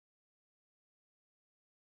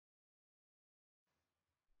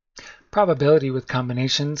Probability with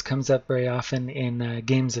combinations comes up very often in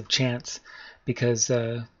games of chance because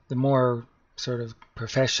the more sort of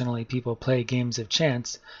professionally people play games of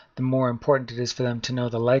chance, the more important it is for them to know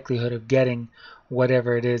the likelihood of getting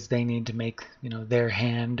whatever it is they need to make, their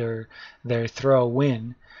hand or their throw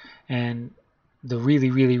win. And the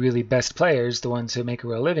really best players, the ones who make a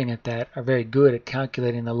real living at that, are very good at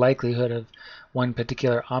calculating the likelihood of one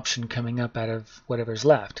particular option coming up out of whatever's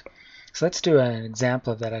left. So let's do an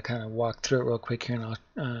example of that. I kind of walk through it real quick here, and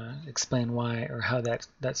I'll explain why or how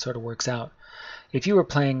that sort of works out. If you were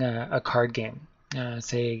playing a card game,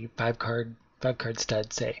 say five card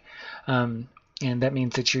stud, say, and that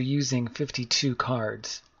means that you're using 52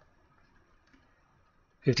 cards,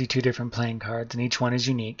 52 different playing cards, and each one is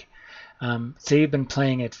unique. Say you've been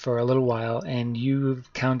playing it for a little while, and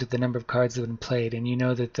you've counted the number of cards that have been played, and you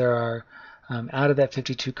know that there are, out of that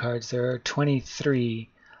 52 cards, there are 23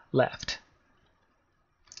 left.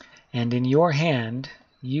 And in your hand,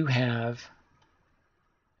 you have,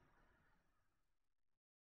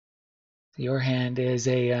 your hand is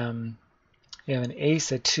a, you have an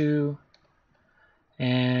ace, a 2,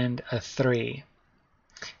 and a 3.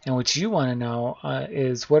 And what you want to know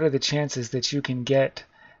is what are the chances that you can get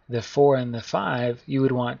the 4 and the 5 you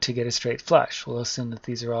would want to get a straight flush. We'll assume that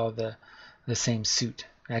these are all the same suit.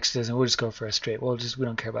 Actually, we'll just go for a straight. We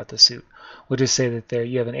don't care about the suit. We'll just say that there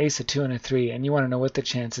you have an ace, a 2, and a 3, and you want to know what the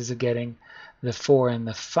chances of getting the 4 and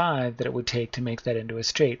the 5 that it would take to make that into a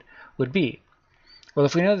straight would be. Well,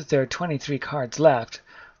 if we know that there are 23 cards left,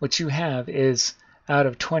 what you have is out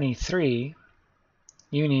of 23,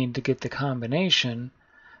 you need to get the combination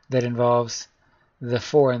that involves the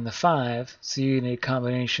 4 and the 5, so you need a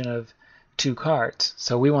combination of 2 cards.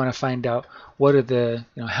 So we want to find out what are the,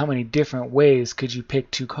 how many different ways could you pick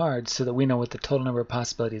 2 cards so that we know what the total number of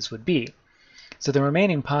possibilities would be. So the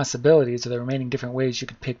remaining possibilities, or the remaining different ways you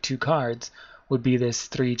could pick 2 cards, would be this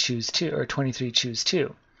 3 choose 2, or 23 choose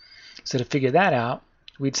 2. So to figure that out,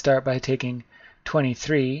 we'd start by taking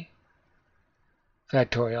 23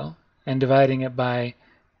 factorial and dividing it by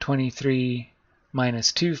 23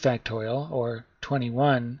 minus 2 factorial, or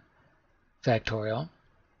 21 factorial,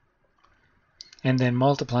 and then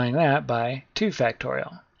multiplying that by 2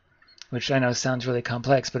 factorial, which I know sounds really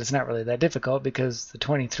complex, but it's not really that difficult because the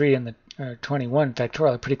 23 and the 21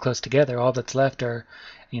 factorial are pretty close together. All that's left are,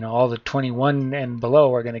 all the 21 and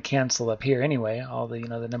below are going to cancel up here anyway, all the,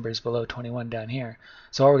 the numbers below 21 down here.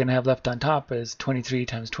 So all we're going to have left on top is 23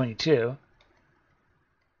 times 22.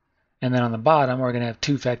 And then on the bottom, we're going to have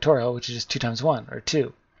 2 factorial, which is just 2 times 1, or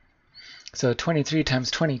 2. So 23 times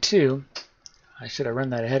 22, I should have run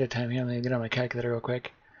that ahead of time here. Let me get on my calculator real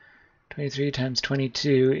quick. 23 times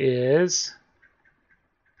 22 is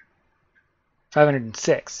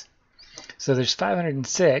 506. So there's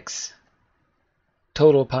 506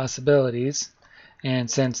 total possibilities. And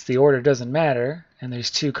since the order doesn't matter, and there's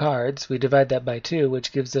 2 cards, we divide that by 2,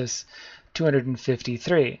 which gives us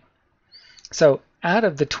 253. So out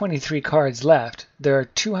of the 23 cards left, there are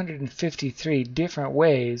 253 different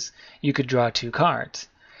ways you could draw 2 cards.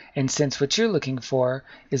 And since what you're looking for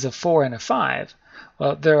is a 4 and a 5,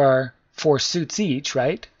 well, there are 4 suits each,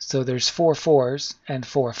 right? So there's 4 4s and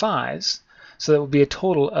 4 5s. So that would be a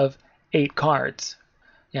total of 8 cards.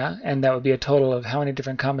 Yeah, and that would be a total of how many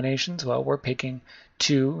different combinations? Well, we're picking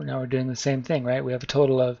 2. Now we're doing the same thing, right? We have a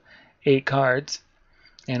total of 8 cards,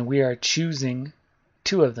 and we are choosing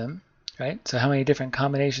 2 of them. Right? So how many different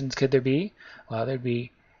combinations could there be? Well, there'd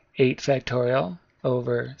be 8 factorial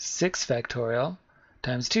over 6 factorial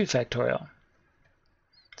times 2 factorial.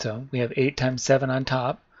 So we have 8 times 7 on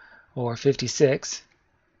top, or 56,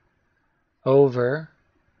 over,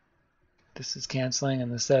 this is canceling,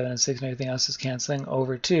 and the 7 and 6 and everything else is canceling,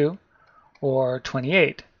 over 2, or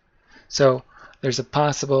 28. So there's a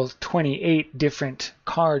possible 28 different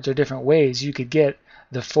cards or different ways you could get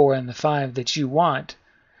the 4 and the 5 that you want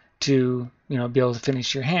to be able to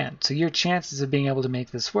finish your hand. So your chances of being able to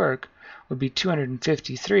make this work would be 28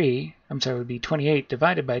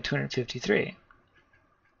 divided by 253.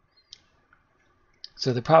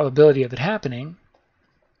 So the probability of it happening,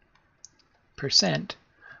 percent,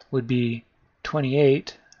 would be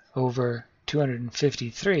 28 over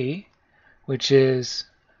 253, which is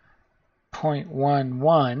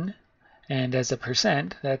 0.11, and as a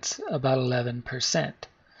percent, that's about 11%.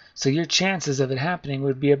 So your chances of it happening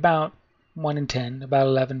would be about 1 in 10, about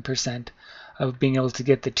 11% of being able to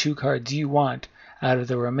get the 2 cards you want out of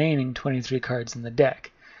the remaining 23 cards in the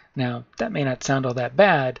deck. Now, that may not sound all that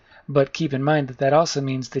bad, but keep in mind that that also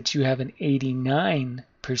means that you have an 89%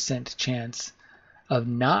 chance of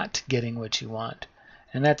not getting what you want.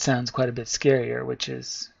 And that sounds quite a bit scarier, which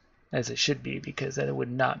is as it should be, because that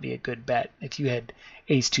would not be a good bet. If you had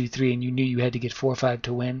ace 2-3 and you knew you had to get 4-5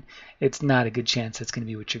 to win, it's not a good chance that's going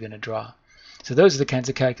to be what you're going to draw. So those are the kinds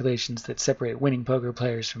of calculations that separate winning poker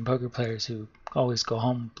players from poker players who always go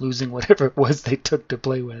home losing whatever it was they took to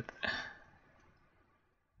play with.